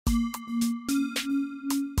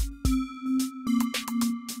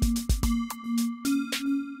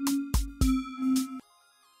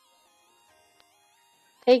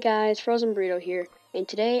Hey guys, Frozen Burrito here, and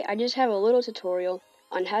today I just have a little tutorial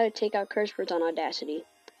on how to take out curse words on Audacity.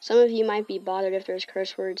 Some of you might be bothered if there's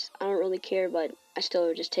curse words. I don't really care, but I still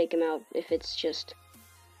would just take them out if it's just,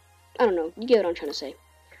 I don't know, you get what I'm trying to say.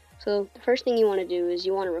 So the first thing you want to do is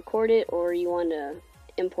you want to record it or you want to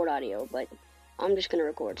import audio, but I'm just going to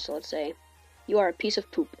record. So let's say, you are a piece of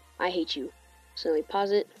poop, I hate you. So then we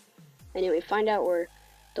pause it, and then we find out where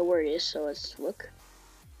the word is, so let's look.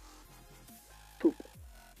 Poop.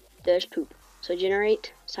 There's poop. So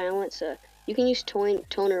generate, silence, you can use tone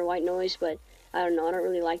or white noise, but I don't know, I don't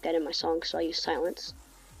really like that in my song, so I use silence.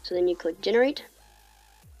 So then you click generate,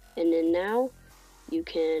 and then now you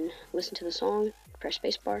can listen to the song, press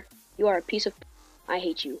spacebar. You are a piece of poop, I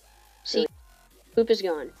hate you. See, poop is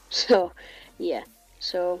gone. So, yeah.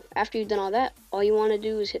 So after you've done all that, all you want to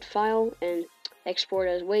do is hit file and export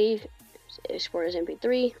as WAV, export as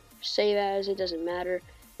MP3, save as, it doesn't matter,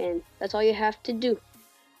 and that's all you have to do.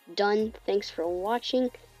 Done. Thanks for watching.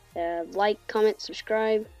 Like, comment,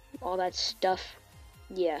 subscribe, all that stuff.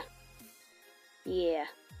 Yeah.